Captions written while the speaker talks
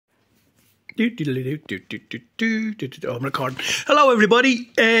I'm recording. Hello, everybody.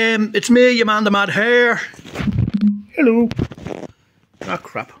 It's me, your man, the Mad Hair. Hello. Ah,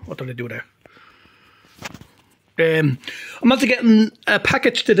 crap. What did I do there? I'm after getting a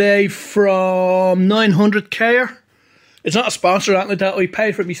package today from 900 Care. It's not a sponsor or anything like that. I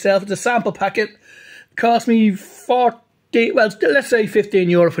paid for it myself. It's a sample packet. It cost me 40. Well, let's say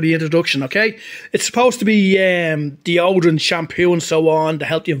 €15 for the introduction, okay? It's supposed to be deodorant, shampoo and so on to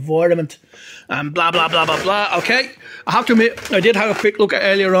help the environment and blah, blah, blah, blah, blah, okay? I have to admit, I did have a quick look at it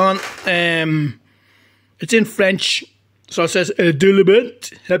earlier on. It's in French, so it says,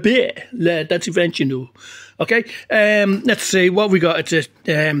 Dilibet, that's in French, you know. Okay, let's see what we got. It's a,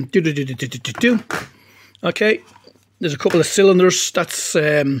 okay, there's a couple of cylinders, that's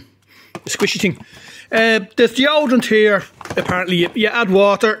the squishy thing. There's deodorant here. Apparently, you add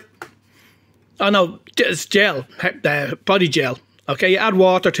water. Oh no, it's gel, body gel. Okay, you add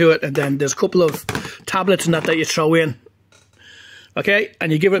water to it, and then there's a couple of tablets and that you throw in. Okay,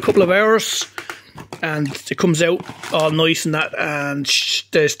 and you give it a couple of hours, and it comes out all nice and that. And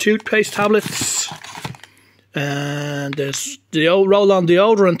there's toothpaste tablets, and there's the old roll-on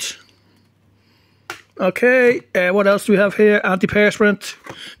deodorant. Okay, what else do we have here? Antiperspirant,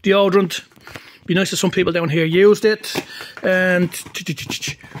 deodorant. Be nice if some people down here used it. And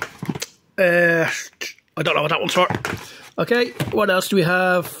I don't know what that one's for. Okay, what else do we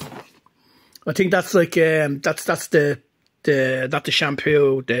have? I think that's like that's the not the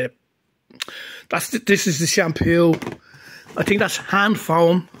shampoo. This is the shampoo. I think that's hand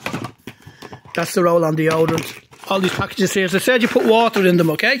foam. That's the roll-on deodorant. All these packages here. As I said, you put water in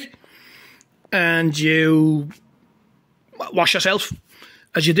them, okay? And you wash yourself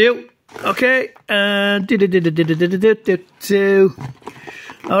as you do. Okay, and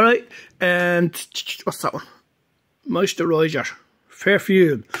alright, and what's that one? Moisturizer,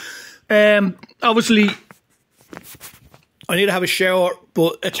 perfume. Obviously, I need to have a shower,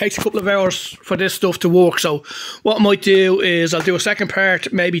 but it takes a couple of hours for this stuff to work. So, what I might do is I'll do a second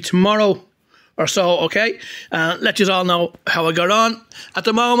part maybe tomorrow or so, okay? Let you all know how I got on. At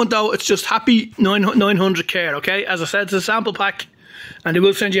the moment, though, it's just happy 900 Care, okay? As I said, it's a sample pack. And they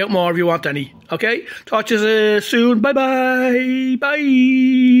will send you out more if you want any. Okay? Talk to you soon. Bye-bye.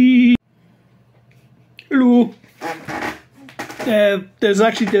 Bye. Hello. There's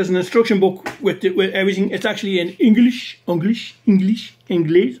an instruction book with everything. It's actually in English, I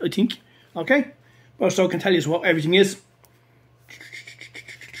think. Okay? But so I can tell you what everything is.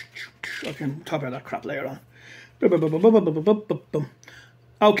 I can talk about that crap later on.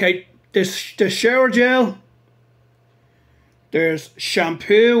 Okay. There's shower gel. There's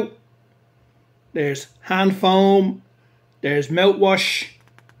shampoo, there's hand foam, there's mouthwash,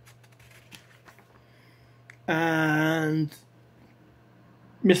 and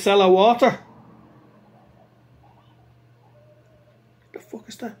micellar water. What the fuck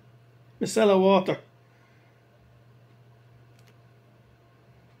is that? Micellar water.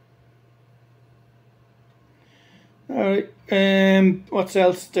 Alright, what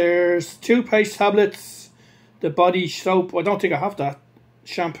else? There's toothpaste tablets. The body soap, I don't think I have that.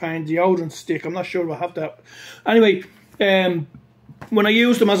 Champagne deodorant stick, I'm not sure if I have that. Anyway, when I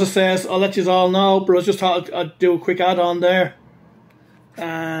use them, as I says, I'll let you all know, but I just thought I'd do a quick add-on there.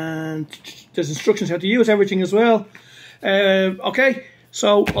 And there's instructions how to use everything as well. Okay,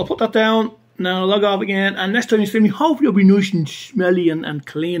 so I'll put that down, now I'll log off again, and next time you see me, hopefully it'll be nice and smelly and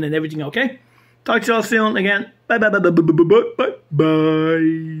clean and everything, okay? Talk to you all soon again. Bye, bye, bye, bye, bye, bye, bye, bye,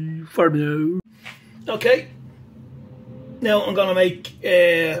 bye, for now. Okay. Now I'm gonna make,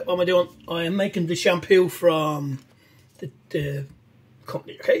 what am I doing? I am making the shampoo from the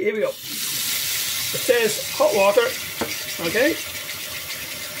company. Okay, here we go. It says hot water. Okay.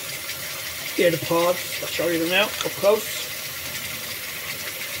 Here are the pods. I'll show you them now up close.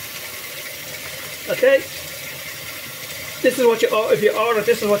 Okay. This is what you, if you order,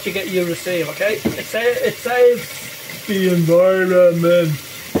 this is what you get, you receive. Okay. It saves the environment.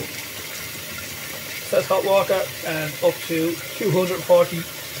 That's hot water and up to 240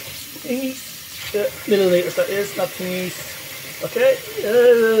 milliliters, that is, not thingies. Okay.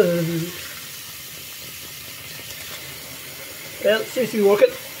 Well, seems to be working.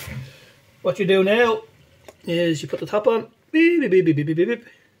 What you do now is you put the top on. Beep, beep, beep, beep, beep, beep.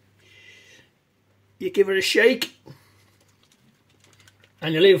 You give it a shake.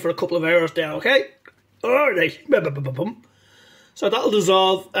 And you leave it for a couple of hours down, okay? Alright. So that'll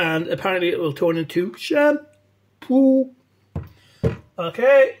dissolve, and apparently it will turn into shampoo.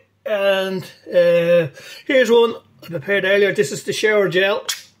 Okay, and here's one I prepared earlier. This is the shower gel.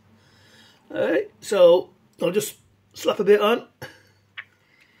 Alright, so I'll just slap a bit on.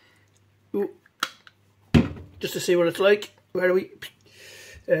 Ooh. Just to see what it's like. Where do we?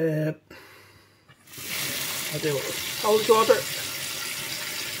 I'll do it with cold water.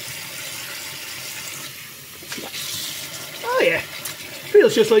 Oh yeah,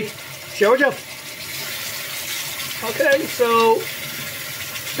 feels just like shower gel. Okay, so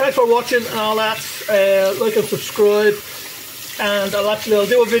thanks for watching and all that. Like and subscribe, and I'll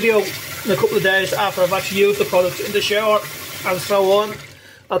do a video in a couple of days after I've actually used the product in the shower and so on.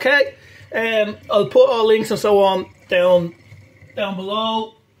 Okay, I'll put all links and so on down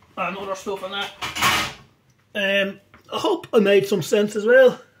below and other stuff and that. I hope I made some sense as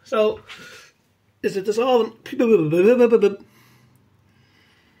well. So, is it dissolving?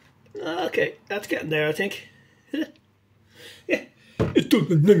 Okay, that's getting there, I think. Yeah, it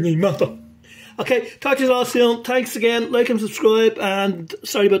doesn't really matter. Okay, talk to you all soon. Thanks again. Like and subscribe, and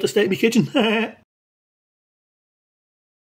sorry about the state of my kitchen.